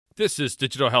This is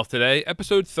Digital Health Today,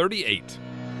 episode 38.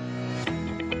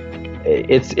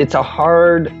 It's a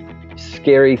hard,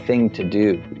 scary thing to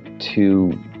do,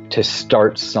 to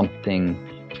start something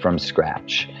from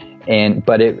scratch.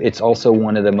 But it's also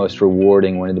one of the most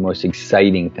rewarding, one of the most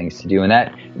exciting things to do. And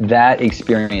that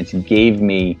experience gave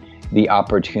me the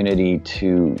opportunity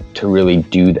to really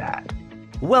do that.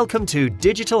 Welcome to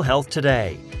Digital Health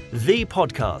Today, the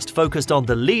podcast focused on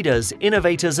the leaders,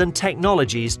 innovators, and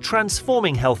technologies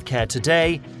transforming healthcare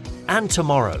today and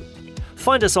tomorrow.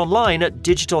 Find us online at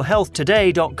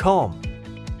digitalhealthtoday.com.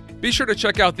 Be sure to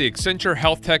check out the Accenture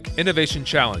Health Tech Innovation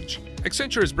Challenge.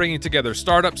 Accenture is bringing together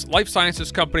startups, life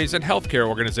sciences companies, and healthcare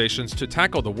organizations to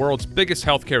tackle the world's biggest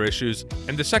healthcare issues,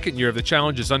 and the second year of the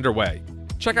challenge is underway.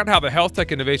 Check out how the Health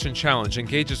Tech Innovation Challenge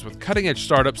engages with cutting-edge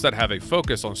startups that have a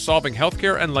focus on solving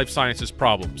healthcare and life sciences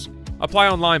problems. Apply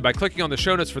online by clicking on the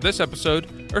show notes for this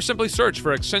episode, or simply search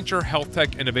for Accenture Health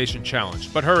Tech Innovation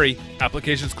Challenge. But hurry,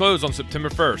 applications close on September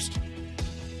 1st.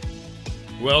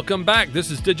 Welcome back.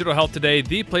 This is Digital Health Today,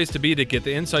 the place to be to get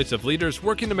the insights of leaders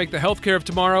working to make the healthcare of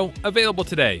tomorrow available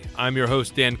today. I'm your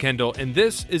host, Dan Kendall, and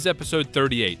this is episode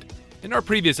 38. In our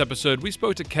previous episode, we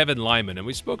spoke to Kevin Lyman, and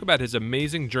we spoke about his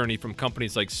amazing journey from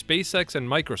companies like SpaceX and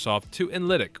Microsoft to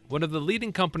Enlytic, one of the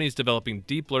leading companies developing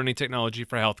deep learning technology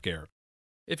for healthcare.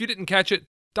 If you didn't catch it,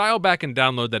 dial back and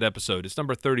download that episode. It's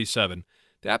number 37.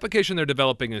 The application they're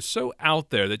developing is so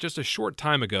out there that just a short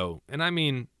time ago, and I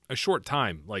mean a short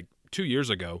time, like 2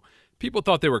 years ago, people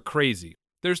thought they were crazy.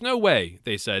 There's no way,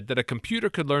 they said, that a computer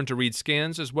could learn to read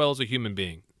scans as well as a human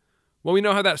being. Well, we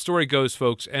know how that story goes,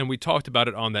 folks, and we talked about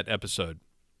it on that episode.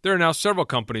 There are now several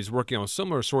companies working on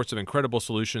similar sorts of incredible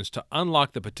solutions to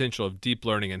unlock the potential of deep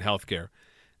learning in healthcare.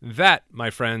 That, my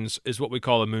friends, is what we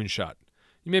call a moonshot.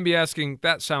 You may be asking,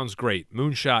 that sounds great.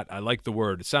 Moonshot, I like the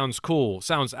word. It sounds cool,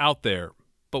 sounds out there.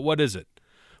 But what is it?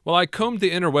 Well, I combed the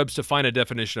interwebs to find a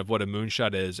definition of what a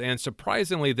moonshot is, and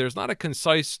surprisingly, there's not a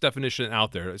concise definition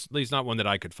out there, at least not one that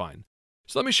I could find.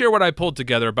 So let me share what I pulled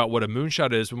together about what a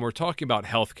moonshot is when we're talking about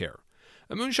healthcare.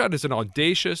 A moonshot is an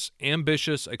audacious,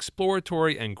 ambitious,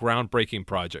 exploratory, and groundbreaking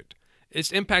project.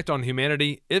 Its impact on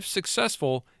humanity, if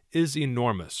successful, is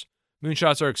enormous.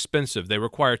 Moonshots are expensive, they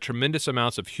require tremendous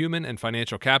amounts of human and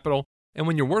financial capital, and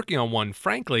when you're working on one,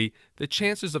 frankly, the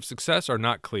chances of success are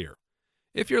not clear.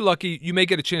 If you're lucky, you may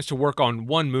get a chance to work on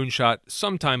one moonshot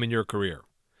sometime in your career.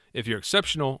 If you're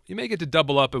exceptional, you may get to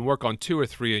double up and work on 2 or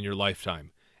 3 in your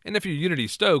lifetime. And if you're Unity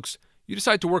Stoakes, you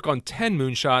decide to work on 10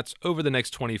 moonshots over the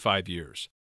next 25 years.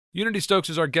 Unity Stoakes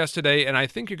is our guest today, and I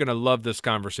think you're going to love this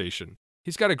conversation.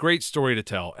 He's got a great story to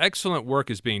tell. Excellent work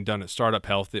is being done at Startup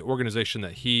Health, the organization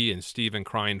that he and Stephen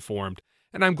Krein formed,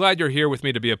 and I'm glad you're here with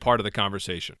me to be a part of the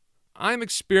conversation. I'm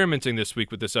experimenting this week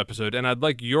with this episode, and I'd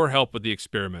like your help with the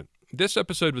experiment. This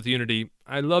episode with Unity,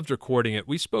 I loved recording it.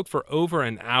 We spoke for over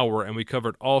an hour, and we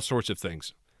covered all sorts of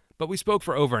things. But we spoke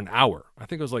for over an hour. I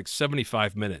think it was like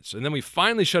 75 minutes. And then we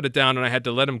finally shut it down, and I had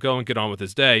to let him go and get on with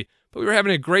his day. But we were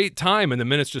having a great time, and the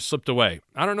minutes just slipped away.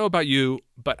 I don't know about you,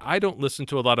 but I don't listen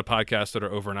to a lot of podcasts that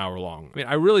are over an hour long. I mean,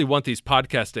 I really want these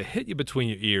podcasts to hit you between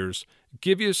your ears,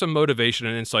 give you some motivation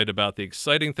and insight about the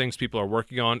exciting things people are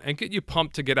working on, and get you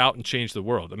pumped to get out and change the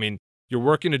world. I mean, you're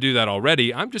working to do that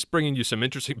already. I'm just bringing you some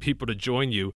interesting people to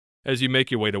join you as you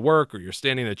make your way to work, or you're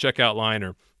standing in the checkout line,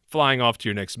 or flying off to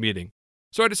your next meeting.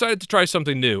 So I decided to try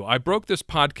something new. I broke this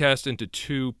podcast into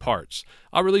 2 parts.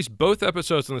 I'll release both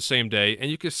episodes on the same day,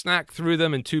 and you can snack through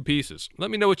them in 2 pieces.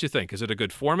 Let me know what you think. Is it a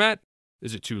good format?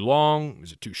 Is it too long?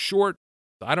 Is it too short?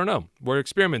 I don't know. We're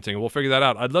experimenting, and we'll figure that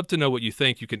out. I'd love to know what you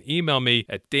think. You can email me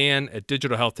at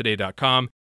dan@digitalhealthtoday.com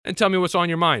and tell me what's on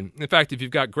your mind. In fact, if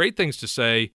you've got great things to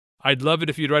say, I'd love it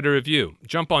if you'd write a review.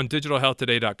 Jump on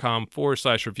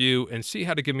digitalhealthtoday.com/review and see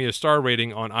how to give me a star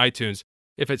rating on iTunes.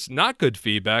 If it's not good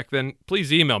feedback, then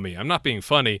please email me. I'm not being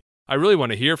funny. I really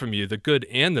want to hear from you, the good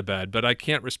and the bad, but I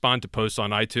can't respond to posts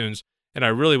on iTunes, and I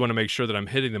really want to make sure that I'm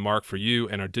hitting the mark for you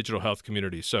and our digital health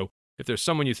community. So if there's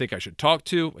someone you think I should talk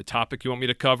to, a topic you want me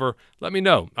to cover, let me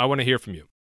know. I want to hear from you.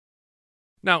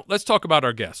 Now, let's talk about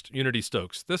our guest, Unity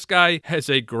Stoakes. This guy has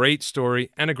a great story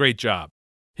and a great job.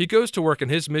 He goes to work, and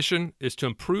his mission is to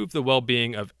improve the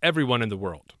well-being of everyone in the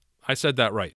world. I said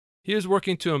that right. He is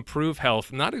working to improve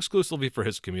health, not exclusively for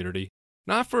his community,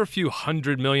 not for a few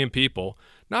 100 million people,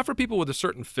 not for people with a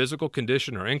certain physical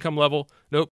condition or income level.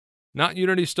 Nope, not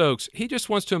Unity Stoakes. He just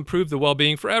wants to improve the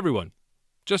well-being for everyone.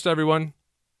 Just everyone.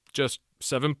 Just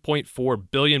 7.4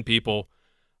 billion people.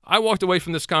 I walked away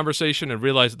from this conversation and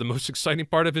realized that the most exciting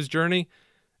part of his journey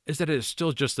is that it is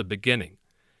still just the beginning.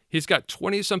 He's got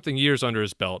 20-something years under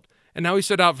his belt, and now he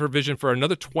set out for a vision for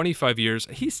another 25 years.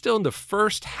 He's still in the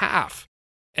first half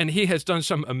And he has done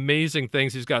some amazing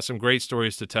things. He's got some great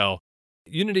stories to tell.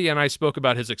 Unity and I spoke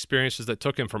about his experiences that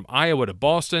took him from Iowa to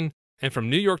Boston and from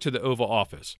New York to the Oval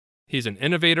Office. He's an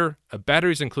innovator, a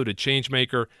batteries-included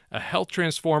changemaker, a health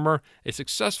transformer, a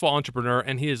successful entrepreneur,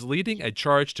 and he is leading a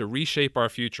charge to reshape our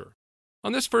future.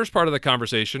 On this first part of the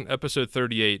conversation, episode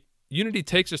 38, Unity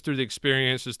takes us through the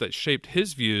experiences that shaped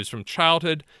his views from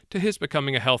childhood to his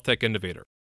becoming a health tech innovator.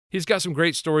 He's got some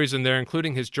great stories in there,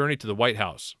 including his journey to the White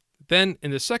House. Then,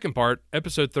 in the second part,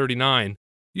 episode 39,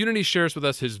 Unity shares with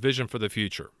us his vision for the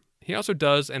future. He also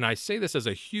does, and I say this as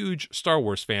a huge Star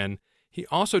Wars fan, he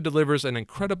also delivers an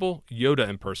incredible Yoda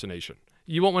impersonation.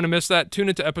 You won't want to miss that. Tune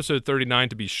into episode 39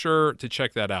 to be sure to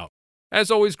check that out.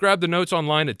 As always, grab the notes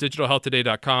online at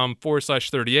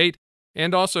digitalhealthtoday.com/38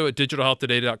 and also at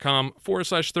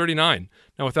digitalhealthtoday.com/39.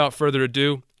 Now, without further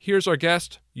ado, here's our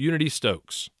guest, Unity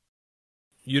Stoakes.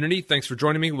 Unity, thanks for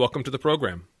joining me. Welcome to the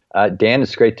program. Dan,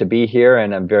 it's great to be here,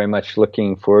 and I'm very much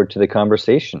looking forward to the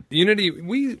conversation. Unity,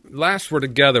 we last were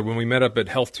together when we met up at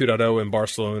Health 2.0 in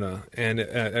Barcelona, and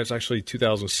it was actually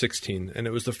 2016. And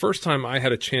it was the first time I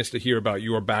had a chance to hear about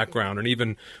your background, and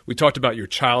even we talked about your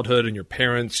childhood and your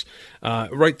parents,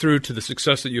 right through to the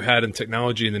success that you had in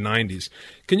technology in the 90s.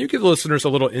 Can you give the listeners a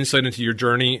little insight into your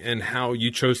journey and how you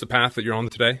chose the path that you're on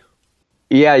today?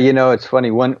 Yeah, it's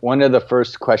funny. One of the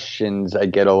first questions I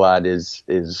get a lot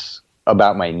is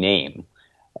about my name,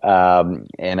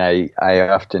 and I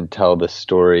often tell the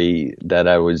story that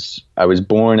I was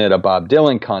born at a Bob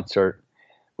Dylan concert,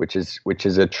 which is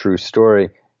a true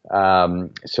story.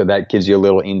 So that gives you a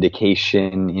little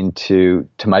indication into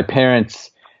my parents'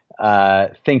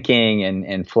 thinking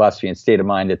and philosophy and state of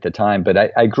mind at the time.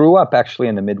 But I grew up actually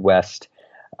in the Midwest.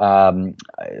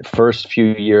 First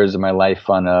few years of my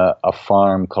life on a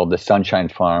farm called the Sunshine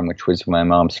Farm, which was my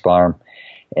mom's farm.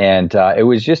 And it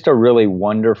was just a really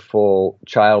wonderful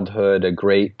childhood, a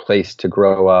great place to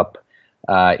grow up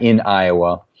in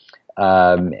Iowa.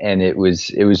 And it was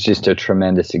just a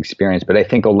tremendous experience. But I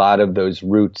think a lot of those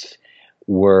roots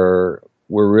were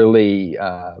really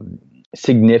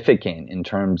significant in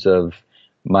terms of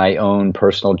my own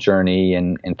personal journey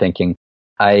and thinking.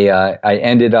 I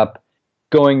ended up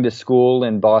going to school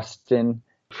in Boston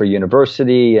for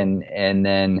university and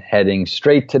then heading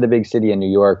straight to the big city in New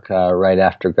York right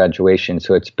after graduation.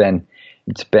 So it's been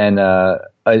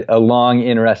a long,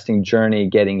 interesting journey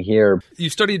getting here. You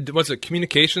studied, was it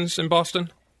communications in Boston?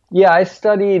 Yeah, I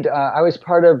studied, I was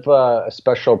part of a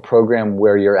special program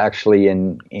where you're actually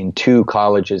in two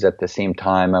colleges at the same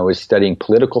time. I was studying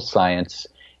political science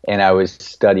and I was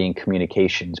studying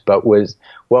communications. But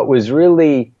what was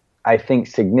really, I think,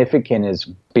 significant is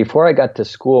before I got to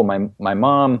school, my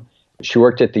mom, she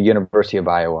worked at the University of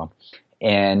Iowa.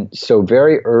 And so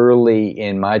very early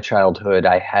in my childhood,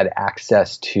 I had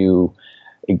access to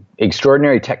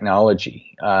extraordinary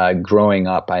technology. Growing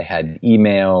up, I had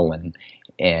email and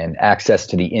access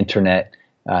to the internet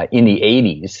in the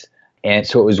 80s. And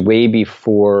so it was way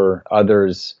before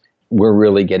others were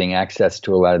really getting access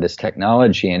to a lot of this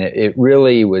technology. And it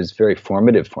really was very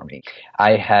formative for me.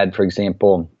 I had, for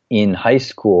example, in high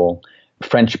school,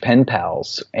 French pen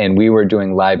pals, and we were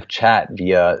doing live chat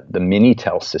via the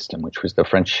Minitel system, which was the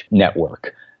French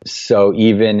network. So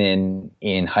even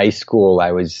in high school,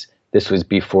 this was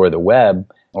before the web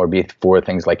or before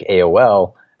things like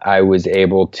AOL, I was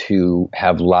able to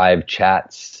have live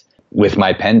chats with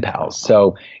my pen pals.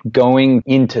 So going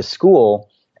into school,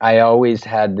 I always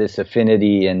had this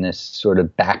affinity and this sort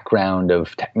of background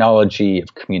of technology,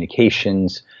 of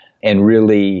communications. And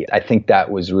really, I think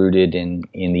that was rooted in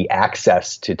the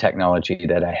access to technology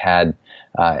that I had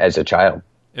as a child.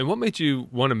 And what made you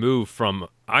want to move from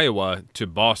Iowa to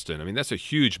Boston? I mean, that's a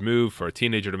huge move for a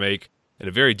teenager to make and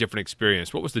a very different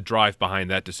experience. What was the drive behind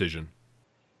that decision?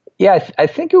 Yeah, I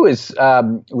think it was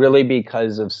really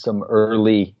because of some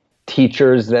early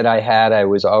teachers that I had. I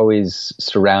was always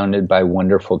surrounded by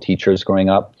wonderful teachers growing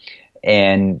up,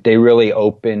 and they really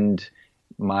opened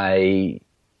my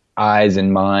eyes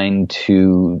and mind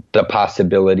to the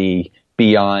possibility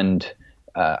beyond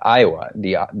Iowa,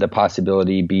 the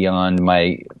possibility beyond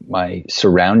my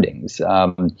surroundings.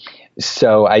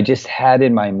 So I just had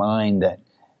in my mind that,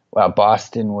 wow,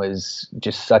 Boston was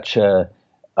just such a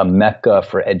mecca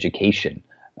for education.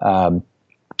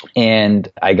 And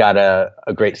I got a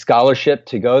great scholarship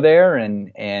to go there,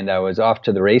 and I was off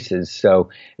to the races. So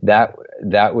that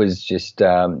was just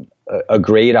a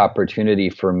great opportunity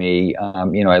for me.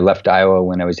 I left Iowa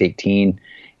when I was 18,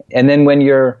 and then when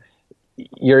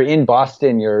you're in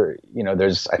Boston,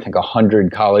 there's I think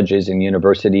 100 colleges and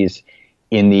universities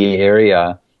in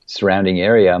the surrounding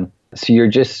area. So you're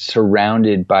just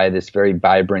surrounded by this very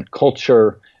vibrant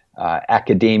culture.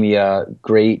 academia,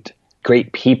 great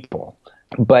people.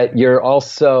 But you're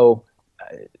also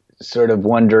sort of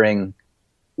wondering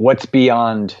what's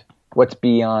beyond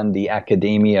the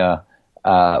academia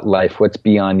life, what's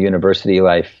beyond university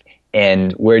life,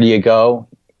 and where do you go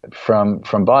from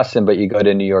Boston? But you go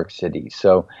to New York City.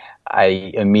 So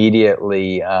I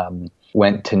immediately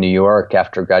went to New York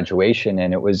after graduation,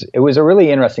 and it was a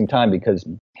really interesting time because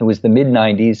it was the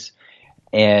mid-90s,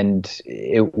 and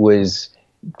it was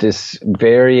this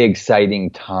very exciting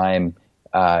time.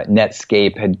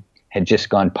 Netscape had just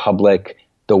gone public.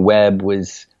 The web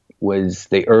was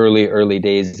the early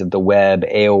days of the web.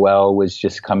 AOL was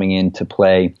just coming into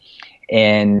play.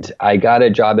 And I got a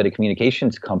job at a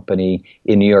communications company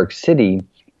in New York City.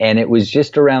 And it was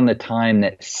just around the time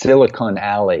that Silicon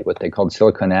Alley, what they called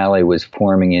Silicon Alley, was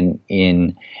forming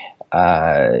in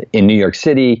New York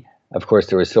City. Of course,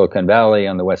 there was Silicon Valley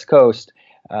on the West Coast.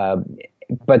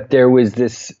 But there was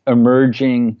this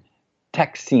emerging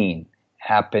tech scene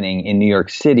happening in New York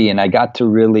City. And I got to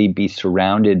really be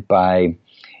surrounded by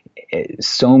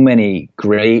so many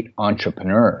great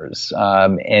entrepreneurs.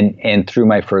 And through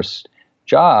my first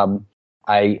job,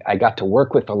 I got to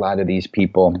work with a lot of these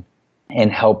people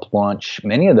and help launch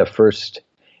many of the first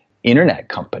internet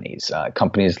companies,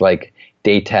 companies like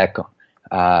Daytech,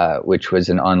 which was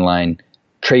an online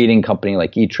trading company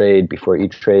like E-Trade before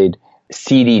E-Trade,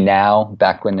 CD Now,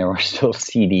 back when there were still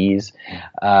CDs.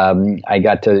 I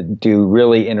got to do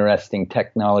really interesting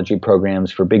technology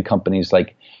programs for big companies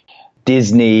like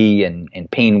Disney and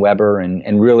Paine-Webber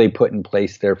and really put in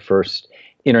place their first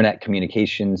internet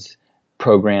communications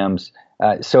programs.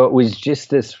 So it was just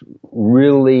this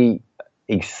really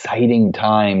exciting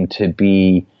time to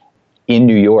be in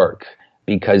New York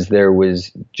because there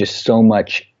was just so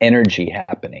much energy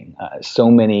happening,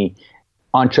 so many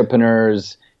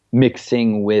entrepreneurs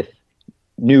mixing with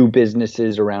new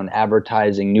businesses around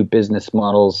advertising, new business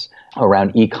models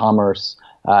around e-commerce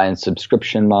and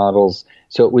subscription models.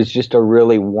 So it was just a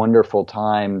really wonderful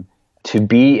time to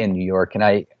be in New York. And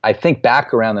I think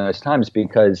back around those times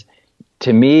because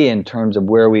to me, in terms of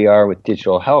where we are with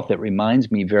digital health, it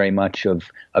reminds me very much of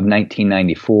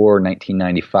 1994,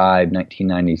 1995,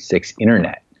 1996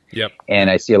 internet. Yep.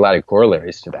 And I see a lot of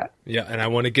corollaries to that. Yeah, and I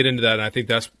want to get into that, and I think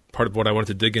that's part of what I wanted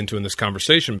to dig into in this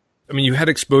conversation. I mean, you had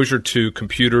exposure to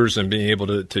computers and being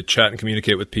able to chat and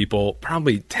communicate with people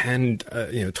probably 10,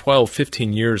 12,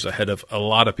 15 years ahead of a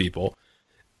lot of people.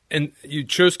 And you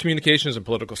chose communications and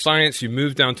political science. You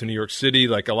moved down to New York City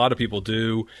like a lot of people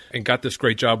do and got this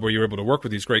great job where you were able to work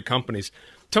with these great companies.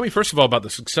 Tell me, first of all, about the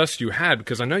success you had,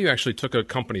 because I know you actually took a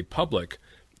company public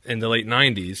in the late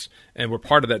 90s and were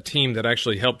part of that team that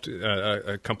actually helped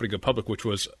a company go public, which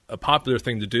was a popular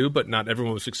thing to do, but not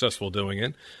everyone was successful doing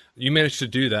it. You managed to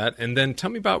do that. And then tell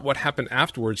me about what happened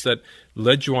afterwards that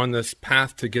led you on this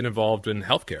path to get involved in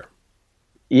healthcare.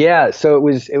 Yeah, so it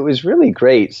was really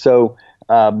great. So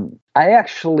I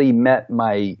actually met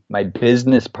my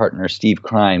business partner, Steve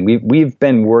Krein. We've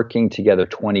been working together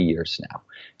 20 years now.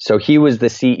 So he was the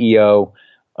CEO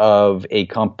of a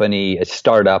company, a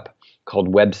startup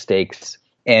called Steakes.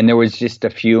 And there was just a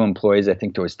few employees. I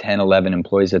think there was 10, 11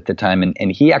 employees at the time.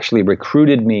 And he actually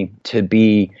recruited me to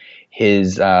be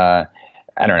his, his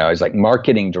like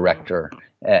marketing director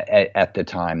at the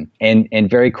time. And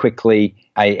very quickly,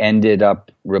 I ended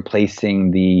up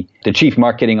replacing the chief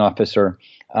marketing officer.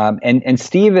 And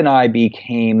Steve and I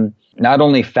became not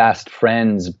only fast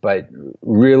friends, but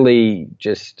really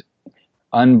just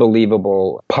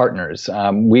unbelievable partners.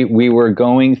 We were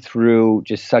going through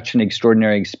just such an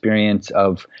extraordinary experience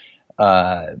of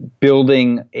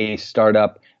building a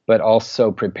startup, but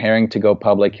also preparing to go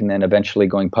public and then eventually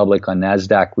going public on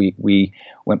NASDAQ. We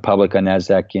went public on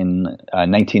NASDAQ in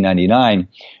 1999.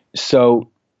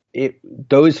 So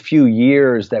those few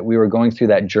years that we were going through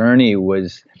that journey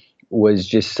was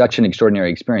just such an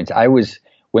extraordinary experience.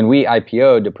 When we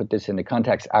IPO'd, to put this into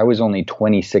context, I was only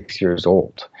 26 years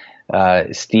old.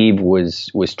 Steve was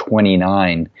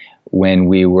 29 when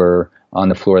we were on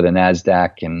the floor of the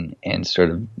NASDAQ and sort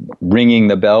of ringing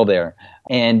the bell there.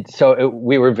 And so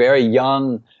we were very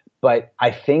young, but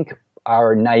I think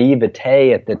our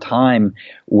naivete at the time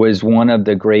was one of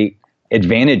the great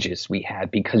advantages we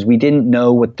had because we didn't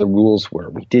know what the rules were.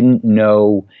 We didn't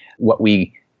know what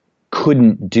we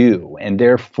couldn't do. And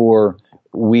therefore,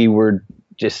 we were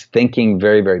just thinking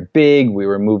very, very big. We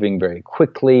were moving very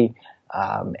quickly.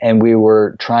 And we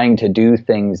were trying to do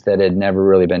things that had never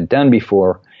really been done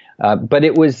before. But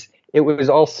it was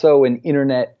also an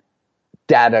internet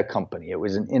data company. It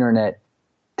was an internet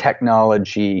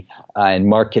technology and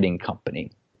marketing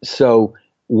company. So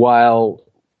while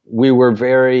we were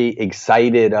very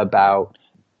excited about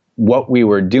what we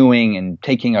were doing and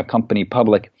taking a company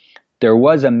public, there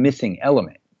was a missing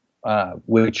element,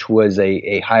 which was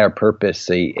a higher purpose,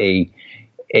 a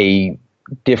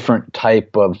different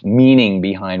type of meaning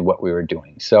behind what we were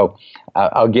doing. So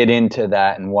I'll get into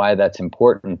that and why that's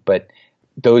important. But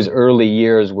those early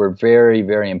years were very,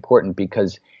 very important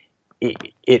because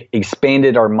it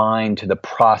expanded our mind to the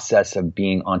process of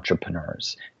being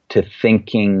entrepreneurs, to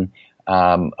thinking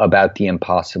about the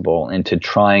impossible and to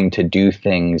trying to do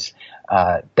things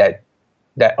that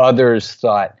others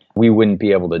thought we wouldn't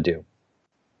be able to do.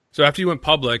 So after you went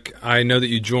public, I know that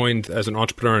you joined as an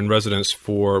entrepreneur in residence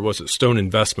for, was it Stone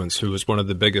Investments, who was one of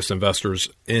the biggest investors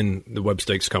in the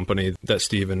Stoakes company that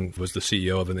Stephen was the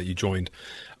CEO of and that you joined.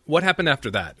 What happened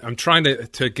after that? I'm trying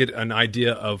to get an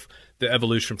idea of the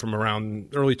evolution from around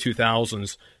early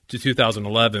 2000s to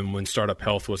 2011 when Startup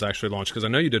Health was actually launched, because I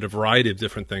know you did a variety of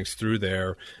different things through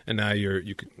there, and now you're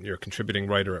a contributing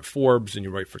writer at Forbes, and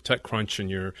you write for TechCrunch, and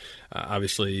you're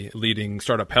obviously leading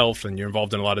Startup Health, and you're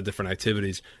involved in a lot of different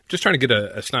activities. Just trying to get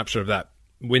a snapshot of that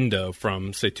window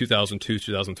from, say, 2002,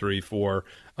 2003, 4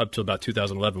 up to about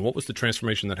 2011. What was the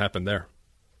transformation that happened there?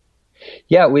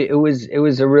 Yeah, it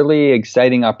was a really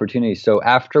exciting opportunity. So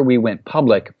after we went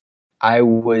public, I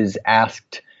was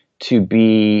asked to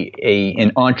be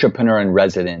an entrepreneur in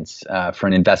residence for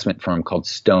an investment firm called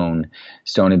Stone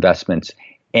Investments,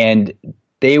 and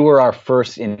they were our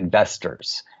first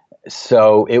investors.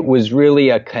 So it was really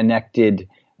a connected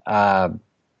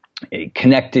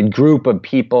group of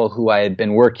people who I had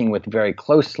been working with very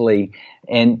closely,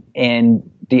 and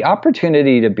the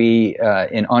opportunity to be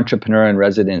an entrepreneur in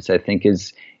residence, I think,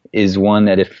 is one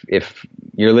that if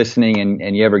you're listening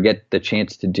and you ever get the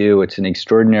chance to do, it's an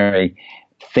extraordinary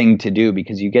thing to do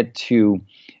because you get to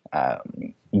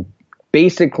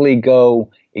basically go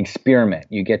experiment.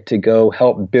 You get to go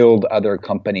help build other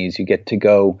companies. You get to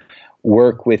go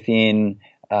work within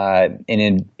a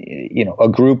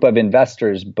group of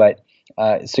investors, but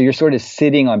so you're sort of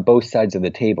sitting on both sides of the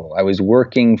table. I was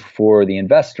working for the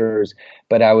investors,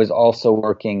 but I was also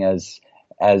working as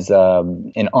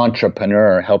an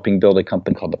entrepreneur, helping build a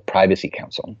company called the Privacy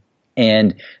Council.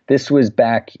 And this was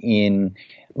back in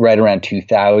right around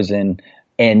 2000.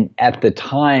 And at the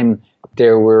time,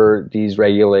 there were these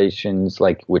regulations,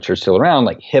 which are still around,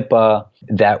 like HIPAA,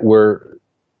 that were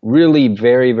really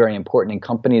very, very important. And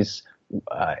companies,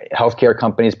 healthcare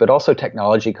companies, but also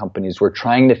technology companies, were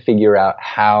trying to figure out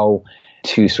how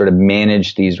to sort of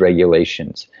manage these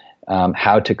regulations,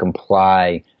 how to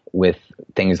comply with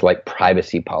things like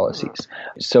privacy policies.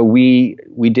 So we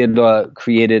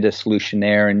created a solution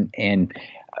there, and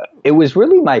it was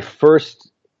really my first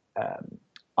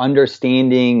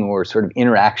understanding or sort of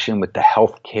interaction with the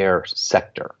healthcare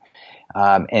sector,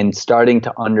 and starting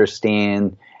to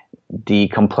understand the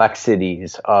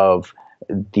complexities of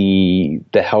the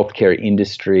healthcare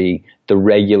industry, the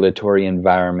regulatory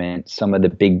environment, some of the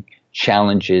big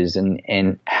challenges,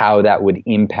 and how that would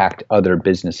impact other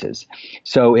businesses.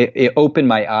 So it opened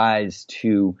my eyes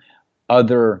to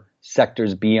other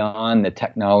sectors beyond the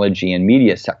technology and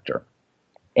media sector.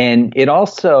 And it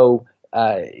also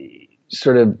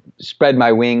sort of spread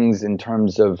my wings in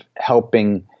terms of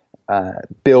helping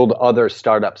build other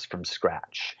startups from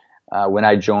scratch. When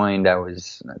I joined, I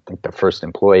was, I think, the first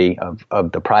employee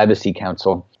of the Privacy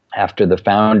Council after the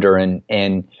founder,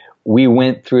 and we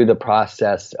went through the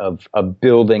process of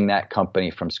building that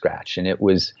company from scratch. And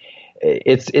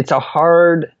it's a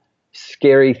hard,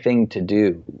 scary thing to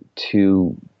do,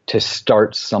 to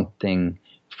start something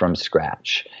from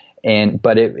scratch.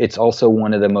 But it's also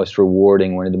one of the most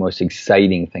rewarding, one of the most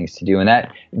exciting things to do. And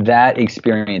that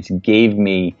experience gave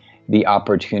me the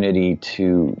opportunity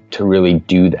to really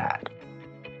do that.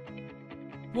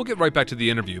 We'll get right back to the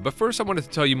interview, but first I wanted to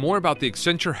tell you more about the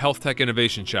Accenture Health Tech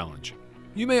Innovation Challenge.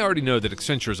 You may already know that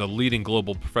Accenture is a leading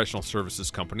global professional services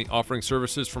company offering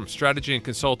services from strategy and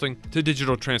consulting to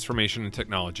digital transformation and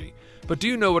technology. But do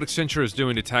you know what Accenture is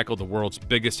doing to tackle the world's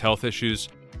biggest health issues?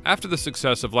 After the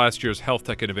success of last year's Health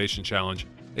Tech Innovation Challenge,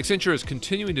 Accenture is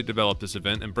continuing to develop this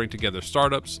event and bring together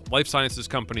startups, life sciences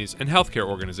companies, and healthcare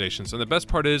organizations. And the best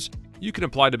part is, you can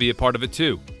apply to be a part of it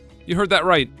too. You heard that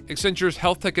right. Accenture's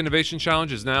Health Tech Innovation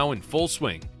Challenge is now in full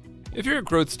swing. If you're a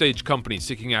growth stage company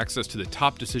seeking access to the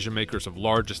top decision makers of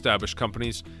large established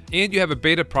companies, and you have a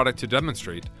beta product to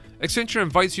demonstrate, Accenture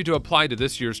invites you to apply to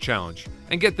this year's challenge.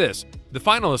 And get this, the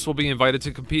finalists will be invited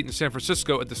to compete in San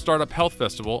Francisco at the Startup Health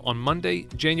Festival on Monday,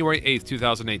 January 8th,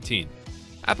 2018.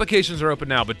 Applications are open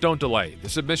now, but don't delay. The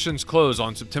submissions close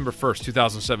on September 1st,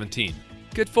 2017.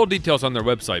 Get full details on their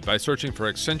website by searching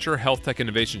for Accenture Health Tech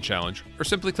Innovation Challenge, or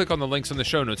simply click on the links in the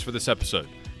show notes for this episode.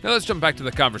 Now let's jump back to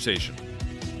the conversation.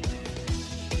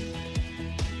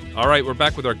 All right, we're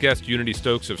back with our guest, Unity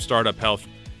Stoakes of Startup Health.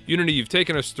 Unity, you've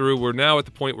taken us through. We're now at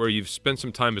the point where you've spent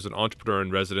some time as an entrepreneur in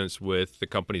residence with the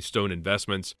company Stone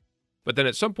Investments. But then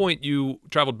at some point, you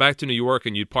traveled back to New York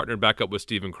and you partnered back up with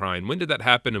Stephen Krein. When did that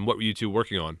happen, and what were you two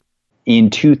working on? In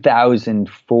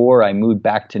 2004, I moved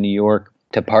back to New York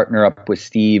to partner up with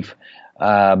Steve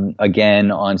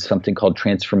again on something called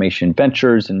Transformation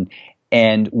Ventures.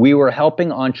 And we were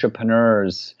helping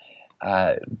entrepreneurs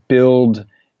build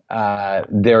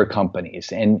their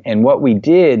companies. And what we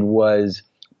did was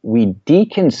we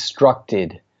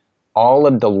deconstructed all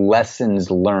of the lessons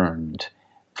learned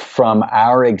from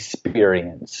our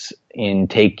experience in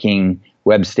taking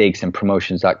Webstakes and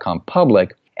Promotions.com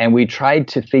public, and we tried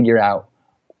to figure out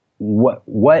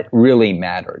what really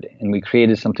mattered. And we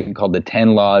created something called the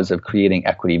 10 Laws of Creating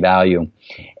Equity Value.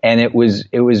 And it was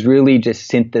really just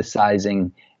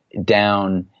synthesizing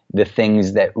down the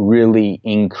things that really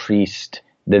increased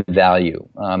the value.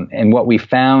 And what we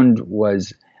found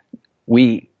was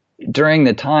during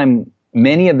the time,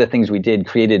 many of the things we did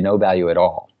created no value at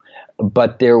all.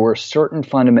 But there were certain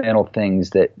fundamental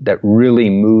things that really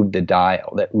moved the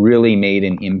dial, that really made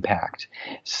an impact.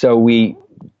 So we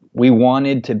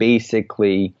wanted to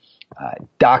basically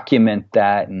document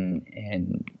that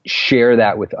and share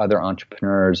that with other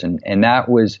entrepreneurs. And that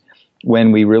was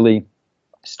when we really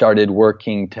started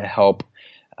working to help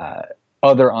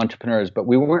other entrepreneurs. But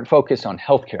we weren't focused on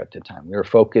healthcare at the time. We were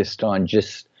focused on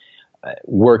just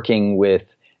working with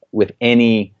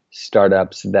any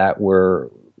startups that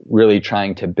were really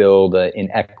trying to build an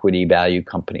equity value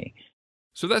company.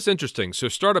 So that's interesting. So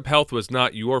Startup Health was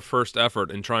not your first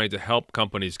effort in trying to help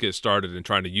companies get started and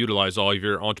trying to utilize all of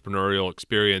your entrepreneurial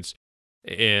experience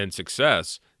and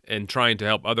success and trying to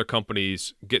help other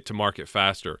companies get to market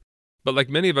faster. But like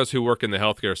many of us who work in the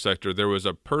healthcare sector, there was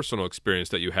a personal experience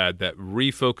that you had that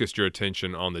refocused your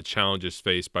attention on the challenges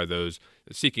faced by those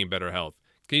seeking better health.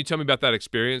 Can you tell me about that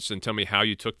experience and tell me how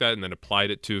you took that and then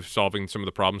applied it to solving some of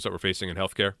the problems that we're facing in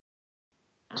healthcare?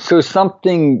 So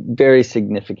something very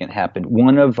significant happened.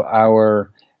 One of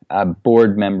our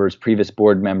previous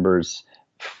board members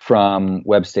from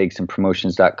Webstakes and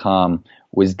Promotions.com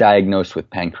was diagnosed with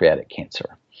pancreatic cancer.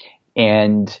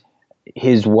 And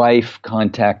his wife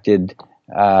contacted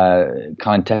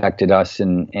us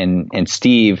and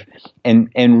Steve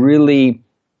and really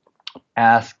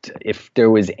asked if there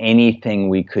was anything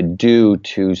we could do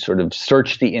to sort of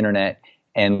search the internet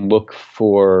and look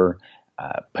for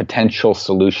potential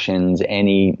solutions,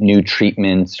 any new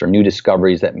treatments or new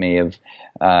discoveries that may have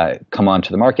come onto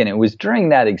the market. And it was during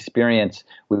that experience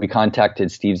we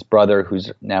contacted Steve's brother,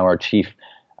 who's now our chief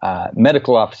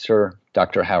medical officer,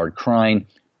 Dr. Howard Krein,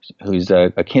 who's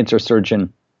a cancer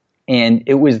surgeon. And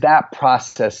it was that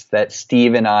process that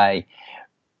Steve and I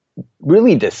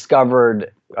really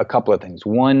discovered a couple of things.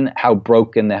 One, how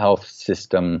broken the health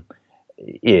system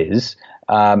is.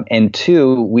 And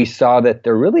two, we saw that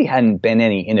there really hadn't been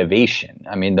any innovation.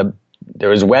 I mean, there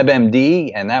was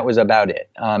WebMD, and that was about it.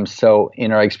 So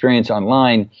in our experience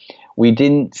online, we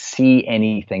didn't see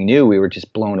anything new. We were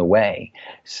just blown away.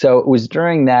 So it was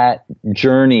during that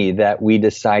journey that we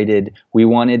decided we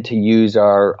wanted to use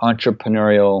our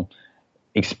entrepreneurial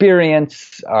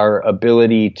experience, our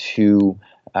ability to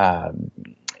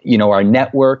our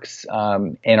networks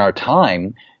and our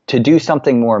time to do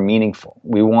something more meaningful.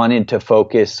 We wanted to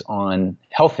focus on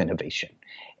health innovation.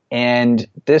 And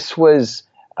this was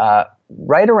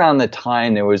right around the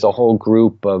time there was a whole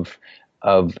group of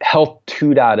Health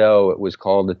 2.0, it was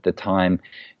called at the time,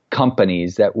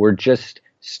 companies that were just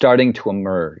starting to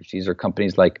emerge. These are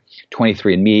companies like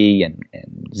 23andMe and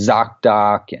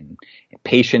ZocDoc and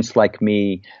Patients Like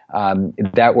Me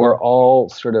that were all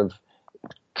sort of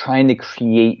trying to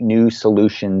create new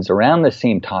solutions around the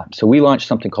same time. So we launched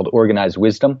something called Organized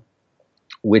Wisdom,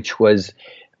 which was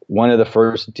one of the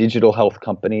first digital health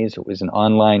companies. It was an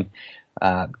online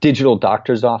digital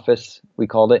doctor's office, we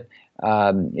called it.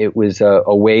 It was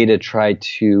a way to try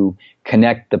to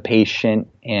connect the patient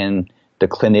and the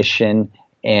clinician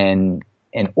and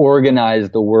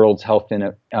organize the world's health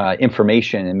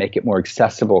information and make it more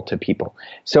accessible to people.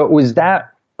 So it was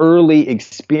that early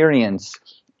experience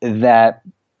that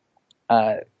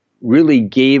really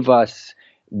gave us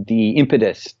the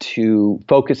impetus to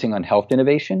focusing on health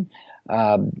innovation.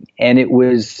 And it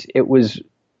was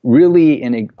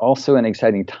really also an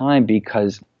exciting time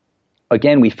because,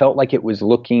 again, we felt like it was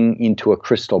looking into a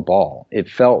crystal ball. It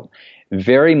felt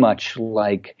very much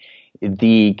like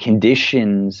the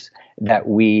conditions that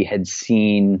we had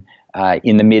seen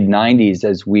in the mid-90s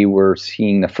as we were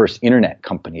seeing the first internet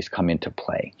companies come into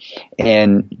play.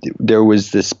 And there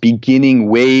was this beginning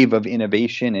wave of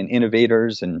innovation and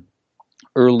innovators and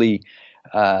early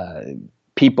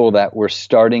people that were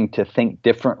starting to think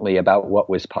differently about what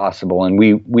was possible. And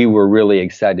we were really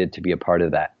excited to be a part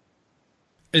of that.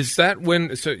 Is that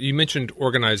when, so you mentioned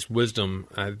Organized Wisdom,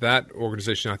 that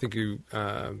organization, I think you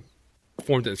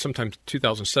formed it sometime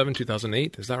 2007,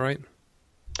 2008, is that right?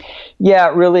 Yeah,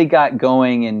 it really got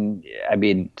going,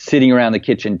 and sitting around the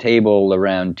kitchen table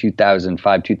around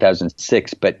 2005,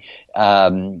 2006. But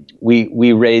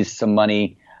we raised some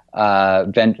money,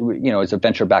 as a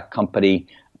venture-backed company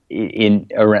in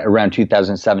around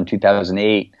 2007,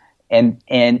 2008, and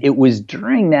it was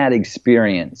during that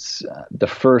experience, the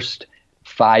first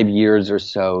 5 years or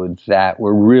so, that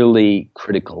were really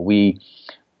critical. We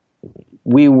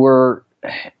were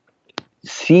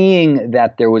seeing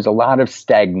that there was a lot of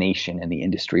stagnation in the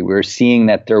industry. We were seeing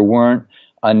that there weren't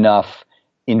enough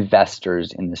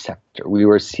investors in the sector. We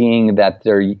were seeing that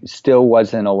there still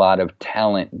wasn't a lot of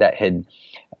talent that had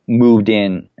moved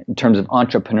in terms of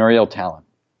entrepreneurial talent.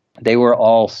 They were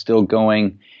all still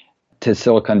going to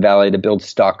Silicon Valley to build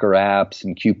stalker apps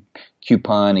and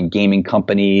coupon and gaming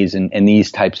companies and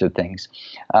these types of things.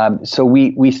 So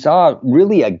we saw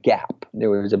really a gap. There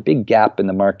was a big gap in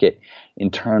the market in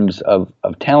terms of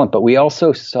talent, but we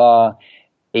also saw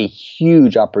a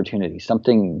huge opportunity,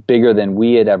 something bigger than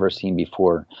we had ever seen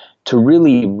before, to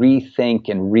really rethink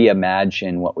and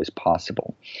reimagine what was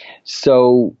possible.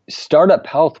 So Startup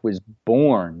Health was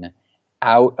born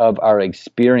out of our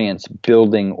experience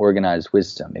building Organized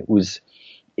Wisdom. It was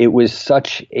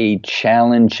such a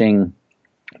challenging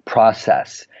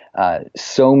process,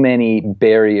 so many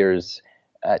barriers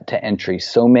to entry,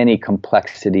 so many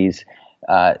complexities,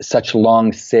 such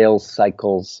long sales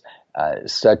cycles,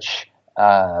 such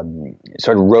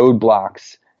sort of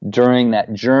roadblocks during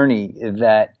that journey,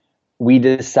 that we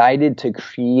decided to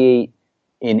create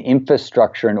an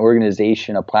infrastructure, an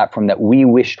organization, a platform that we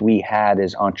wished we had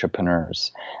as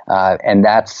entrepreneurs. And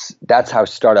that's how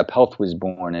Startup Health was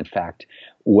born, in fact,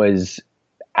 was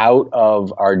out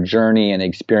of our journey and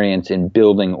experience in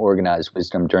building Organized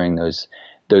Wisdom during those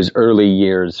early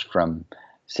years from,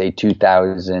 say,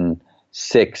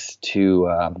 2006 to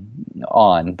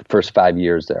on, the first 5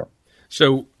 years there.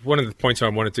 So one of the points I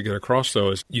wanted to get across,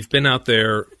 though, is you've been out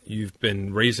there, you've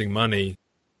been raising money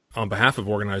on behalf of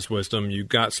Organized Wisdom. You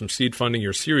got some seed funding.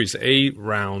 Your Series A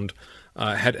round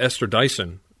had Esther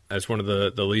Dyson as one of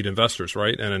the lead investors,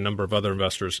 right? And a number of other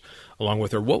investors along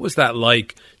with her. What was that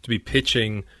like to be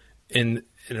pitching in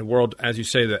a world, as you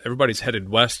say, that everybody's headed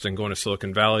west and going to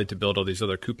Silicon Valley to build all these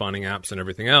other couponing apps and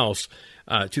everything else?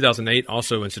 2008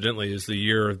 also, incidentally, is the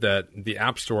year that the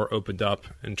App Store opened up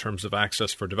in terms of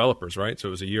access for developers, right? So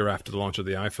it was a year after the launch of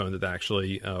the iPhone that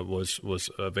actually was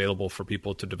available for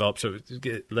people to develop. So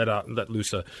it let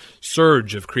loose a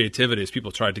surge of creativity as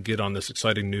people tried to get on this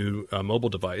exciting new mobile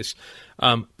device.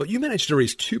 But you managed to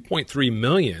raise $2.3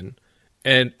 million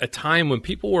at a time when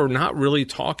people were not really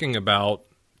talking about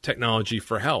technology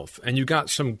for health, and you got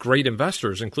some great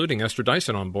investors, including Esther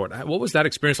Dyson, on board. What was that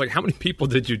experience like? How many people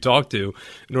did you talk to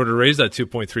in order to raise that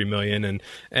 $2.3 million?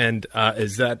 And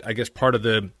is that, I guess, part of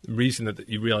the reason that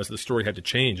you realized the story had to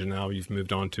change, and now you've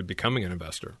moved on to becoming an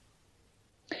investor?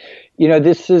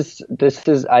 This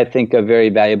is, I think, a very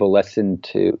valuable lesson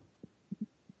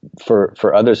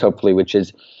for others, hopefully, which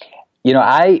is,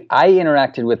 I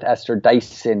interacted with Esther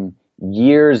Dyson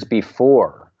years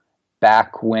before,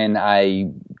 back when I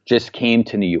just came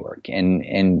to New York,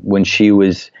 and when she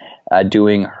was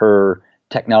doing her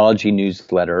technology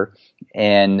newsletter,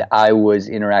 and I was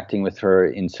interacting with her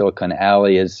in Silicon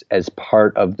Alley as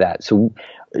part of that. So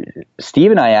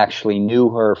Steve and I actually knew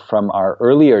her from our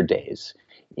earlier days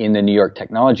in the New York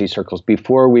technology circles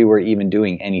before we were even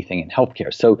doing anything in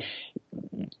healthcare. So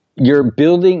you're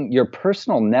building your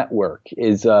personal network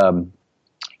is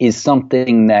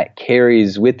something that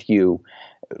carries with you,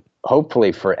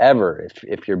 hopefully forever,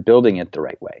 if you're building it the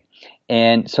right way.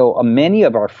 And so many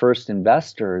of our first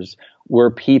investors were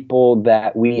people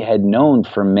that we had known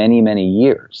for many, many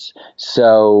years.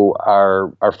 So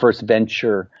our first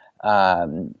venture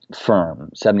firm,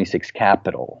 76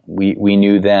 Capital, we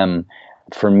knew them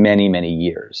for many, many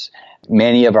years.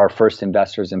 Many of our first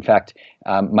investors, in fact,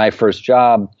 my first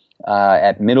job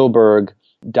at Middleburg,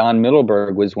 Don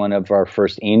Middleburg was one of our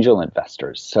first angel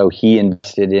investors. So he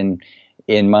invested in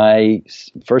my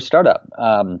first startup.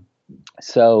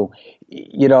 So,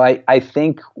 I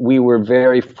think we were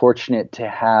very fortunate to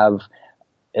have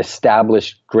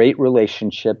established great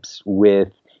relationships with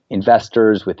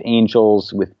investors, with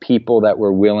angels, with people that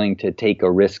were willing to take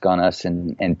a risk on us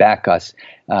and back us.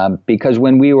 Because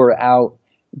when we were out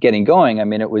getting going,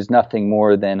 it was nothing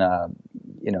more than,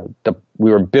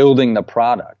 we were building the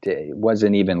product. It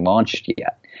wasn't even launched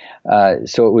yet.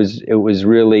 So it was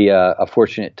really a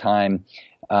fortunate time.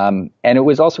 And it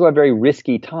was also a very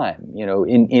risky time.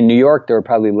 In New York, there were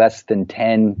probably less than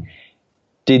 10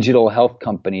 digital health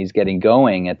companies getting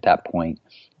going at that point,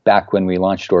 back when we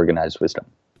launched Organized Wisdom.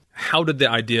 How did the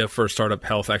idea for Startup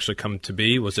Health actually come to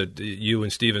be? Was it you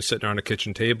and Steven sitting around a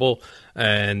kitchen table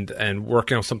and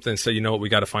working on something and say, you know what, we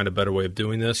got to find a better way of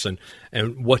doing this? And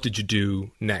what did you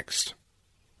do next?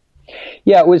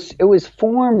 Yeah, it was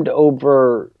formed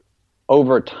over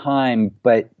time,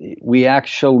 but we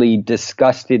actually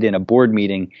discussed it in a board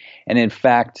meeting. And in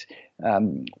fact,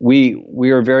 we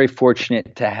were very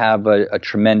fortunate to have a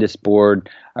tremendous board.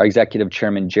 Our executive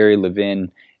chairman, Jerry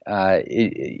Levin,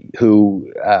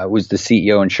 who was the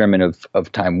CEO and chairman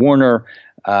of Time Warner,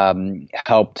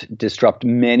 helped disrupt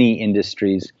many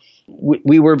industries.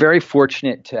 We were very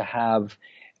fortunate to have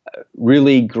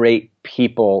really great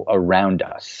people around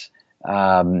us,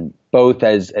 both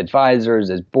as advisors,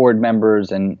 as board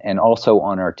members, and also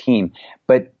on our team.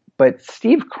 But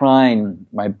Steve Krein,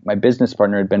 my business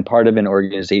partner, had been part of an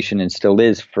organization and still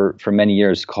is for many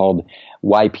years called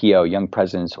YPO, Young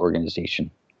Presidents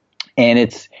Organization. And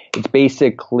it's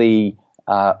basically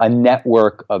a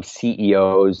network of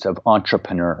CEOs, of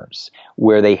entrepreneurs,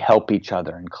 where they help each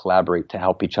other and collaborate to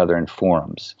help each other in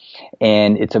forums.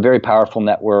 And it's a very powerful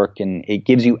network, and it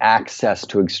gives you access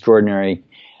to extraordinary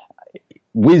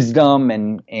wisdom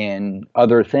and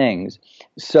other things.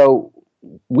 So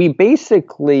we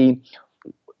basically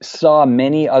saw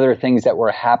many other things that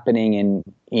were happening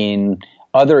in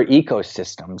other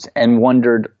ecosystems and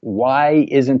wondered, why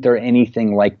isn't there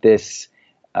anything like this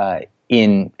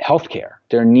in healthcare?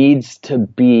 There needs to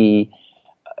be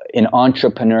an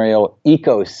entrepreneurial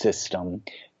ecosystem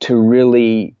to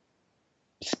really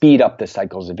speed up the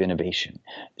cycles of innovation.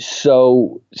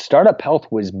 So Startup Health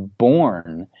was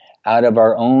born out of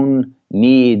our own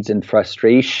needs and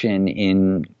frustration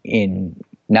in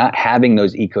not having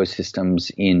those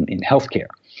ecosystems in healthcare.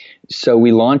 So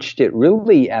we launched it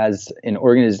really as an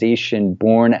organization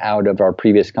born out of our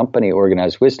previous company,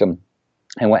 Organized Wisdom.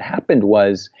 And what happened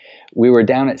was we were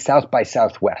down at South by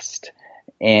Southwest,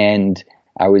 and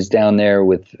I was down there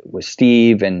with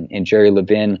Steve and Jerry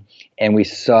Levin, and we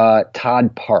saw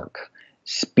Todd Park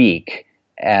speak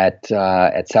at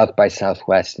South by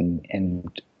Southwest,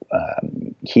 and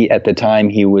he, at the time,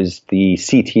 he was the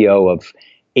CTO of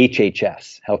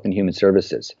HHS, Health and Human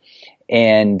Services,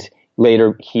 and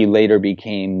he later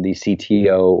became the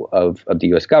CTO of the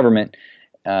U.S. government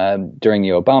during the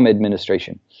Obama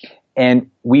administration. And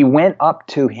we went up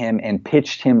to him and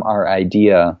pitched him our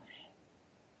idea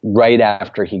right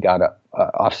after he got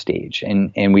off stage,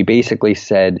 and we basically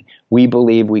said, we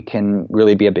believe we can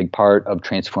really be a big part of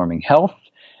transforming health.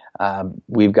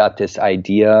 We've got this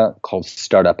idea called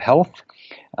Startup Health.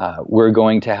 We're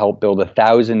going to help build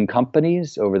 1,000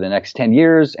 companies over the next 10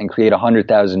 years and create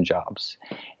 100,000 jobs.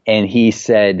 And he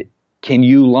said, can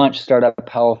you launch Startup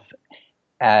Health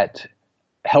at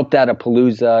Health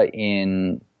Datapalooza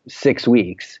in 6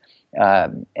 weeks?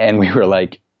 And we were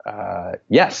like,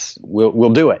 yes, we'll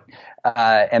do it.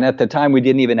 And at the time, we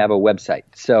didn't even have a website.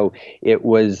 So it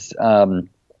was one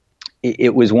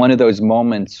of those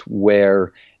moments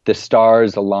where the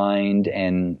stars aligned,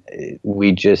 and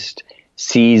we just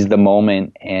seized the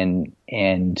moment,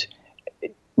 and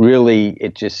really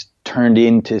it just turned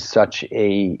into such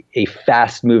a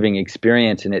fast-moving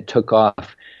experience, and it took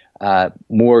off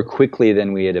more quickly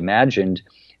than we had imagined,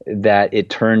 that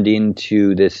it turned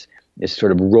into this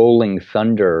sort of rolling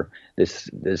thunder,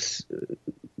 this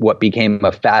what became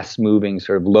a fast-moving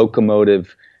sort of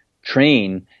locomotive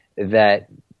train that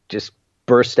just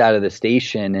burst out of the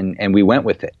station, and we went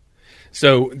with it.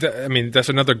 So, that's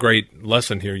another great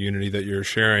lesson here, Unity, that you're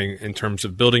sharing in terms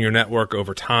of building your network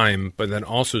over time, but then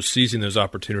also seizing those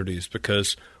opportunities,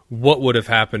 because what would have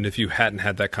happened if you hadn't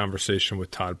had that conversation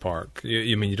with Todd Park?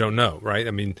 You don't know, right?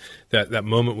 That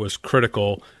moment was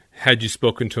critical. Had you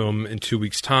spoken to him in 2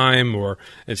 weeks' time or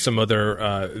at some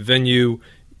other venue,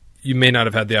 you may not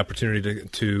have had the opportunity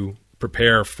to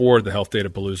prepare for the Health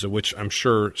Datapalooza, which I'm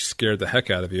sure scared the heck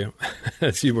out of you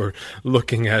as you were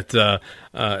looking at that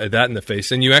in the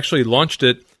face. And you actually launched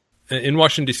it in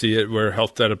Washington, D.C., where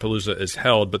Health Datapalooza is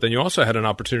held, but then you also had an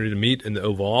opportunity to meet in the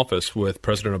Oval Office with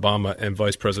President Obama and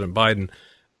Vice President Biden.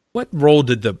 What role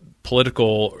did the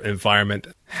political environment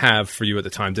have for you at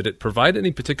the time? Did it provide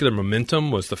any particular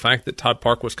momentum? Was the fact that Todd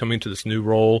Park was coming to this new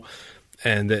role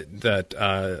and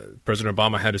that President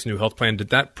Obama had his new health plan, did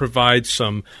that provide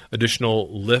some additional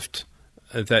lift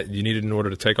that you needed in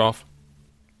order to take off?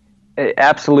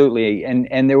 Absolutely.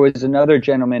 And there was another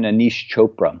gentleman, Anish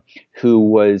Chopra, who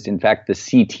was in fact the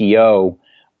CTO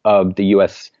of the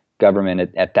U.S.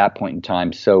 government at that point in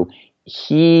time. So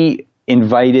he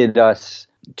invited us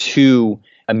to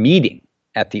a meeting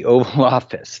at the Oval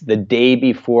Office the day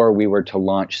before we were to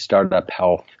launch Startup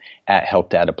Health at Health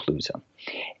Datapalooza.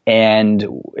 And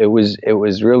it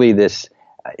was really this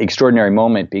extraordinary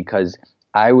moment because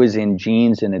I was in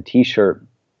jeans and a t-shirt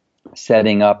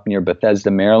setting up near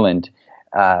Bethesda, Maryland,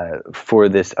 for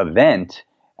this event,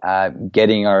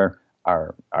 getting our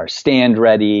stand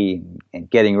ready and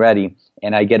getting ready.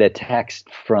 And I get a text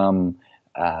from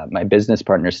my business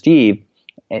partner, Steve,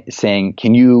 saying,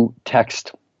 "Can you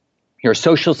text your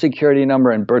social security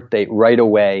number and birth date right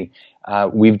away?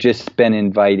 We've just been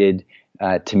invited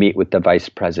to meet with the vice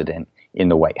president in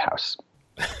the White House."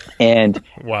 And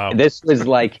wow. This was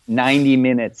like 90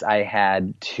 minutes I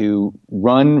had to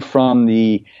run from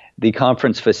the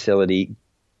conference facility,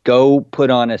 go put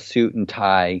on a suit and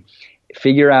tie,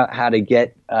 figure out how to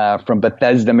get from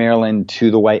Bethesda, Maryland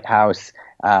to the White House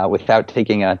without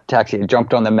taking a taxi. I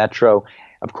jumped on the metro.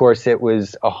 Of course, it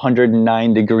was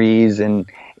 109 degrees in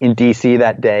DC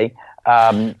that day.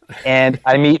 And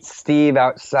I meet Steve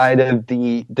outside of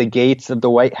the gates of the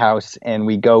White House, and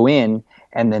we go in,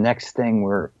 and the next thing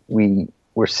we're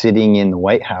sitting in the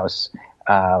White House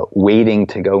waiting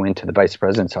to go into the vice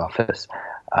president's office.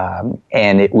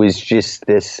 And it was just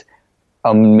this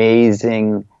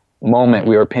amazing moment.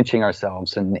 We were pinching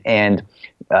ourselves, and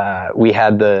we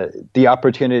had the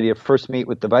opportunity to first meet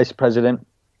with the vice president,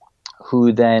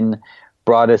 who then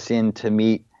brought us in to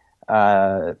meet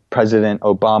President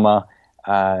Obama,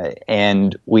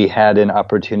 and we had an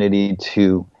opportunity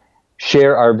to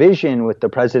share our vision with the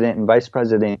president and vice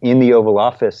president in the Oval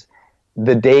Office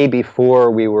the day before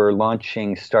we were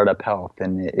launching Startup Health.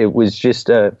 And it was just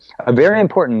a very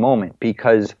important moment,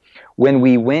 because when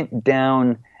we went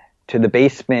down to the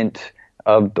basement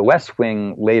of the West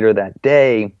Wing later that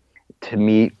day to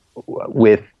meet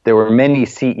with, there were many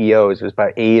CEOs, it was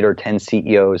about 8 or 10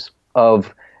 CEOs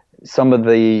of some of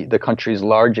the country's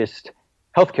largest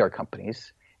healthcare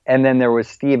companies. And then there was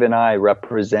Steve and I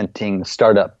representing the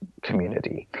startup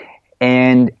community.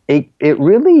 And it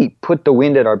really put the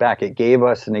wind at our back. It gave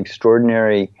us an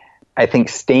extraordinary, I think,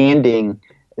 standing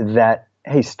that,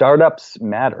 hey, startups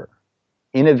matter,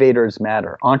 innovators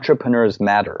matter, entrepreneurs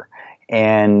matter,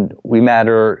 and we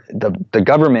matter. The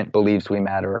government believes we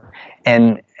matter.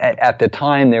 And at the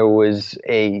time, there was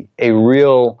a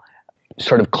real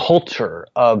sort of culture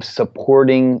of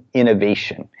supporting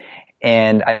innovation.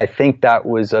 And I think that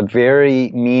was a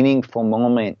very meaningful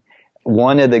moment.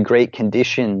 One of the great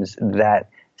conditions that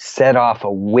set off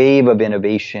a wave of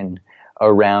innovation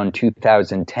around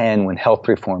 2010 when health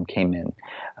reform came in.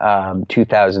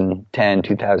 2010,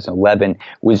 2011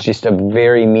 was just a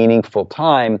very meaningful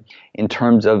time in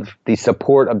terms of the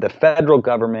support of the federal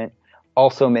government,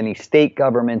 also many state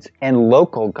governments and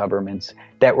local governments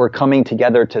that were coming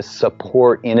together to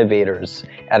support innovators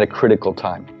at a critical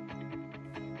time.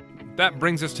 That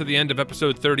brings us to the end of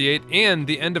episode 38 and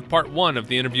the end of part 1 of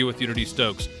the interview with Unity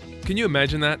Stoakes. Can you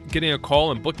imagine that? Getting a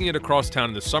call and booking it across town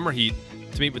in the summer heat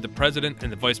to meet with the president and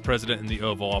the vice president in the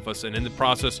Oval Office, and in the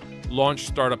process, launch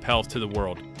Startup Health to the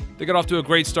world. They got off to a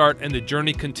great start, and the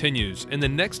journey continues. In the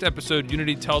next episode,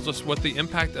 Unity tells us what the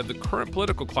impact of the current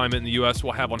political climate in the U.S.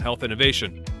 will have on health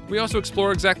innovation. We also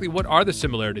explore exactly what are the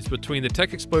similarities between the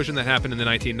tech explosion that happened in the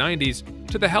 1990s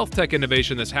to the health tech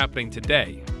innovation that's happening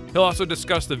today. He'll also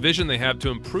discuss the vision they have to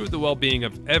improve the well-being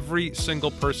of every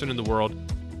single person in the world,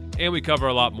 and we cover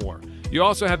a lot more. You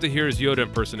also have to hear his Yoda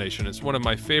impersonation. It's one of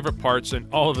my favorite parts in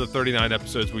all of the 39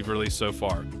 episodes we've released so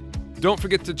far. Don't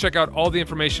forget to check out all the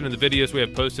information in the videos we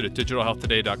have posted at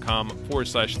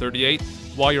digitalhealthtoday.com/38.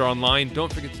 While you're online,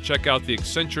 don't forget to check out the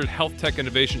Accenture Health Tech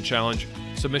Innovation Challenge.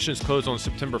 Submissions close on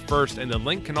September 1st, and the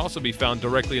link can also be found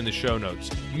directly in the show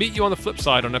notes. Meet you on the flip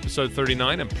side on episode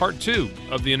 39 and part 2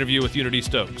 of the interview with Unity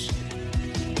Stoakes.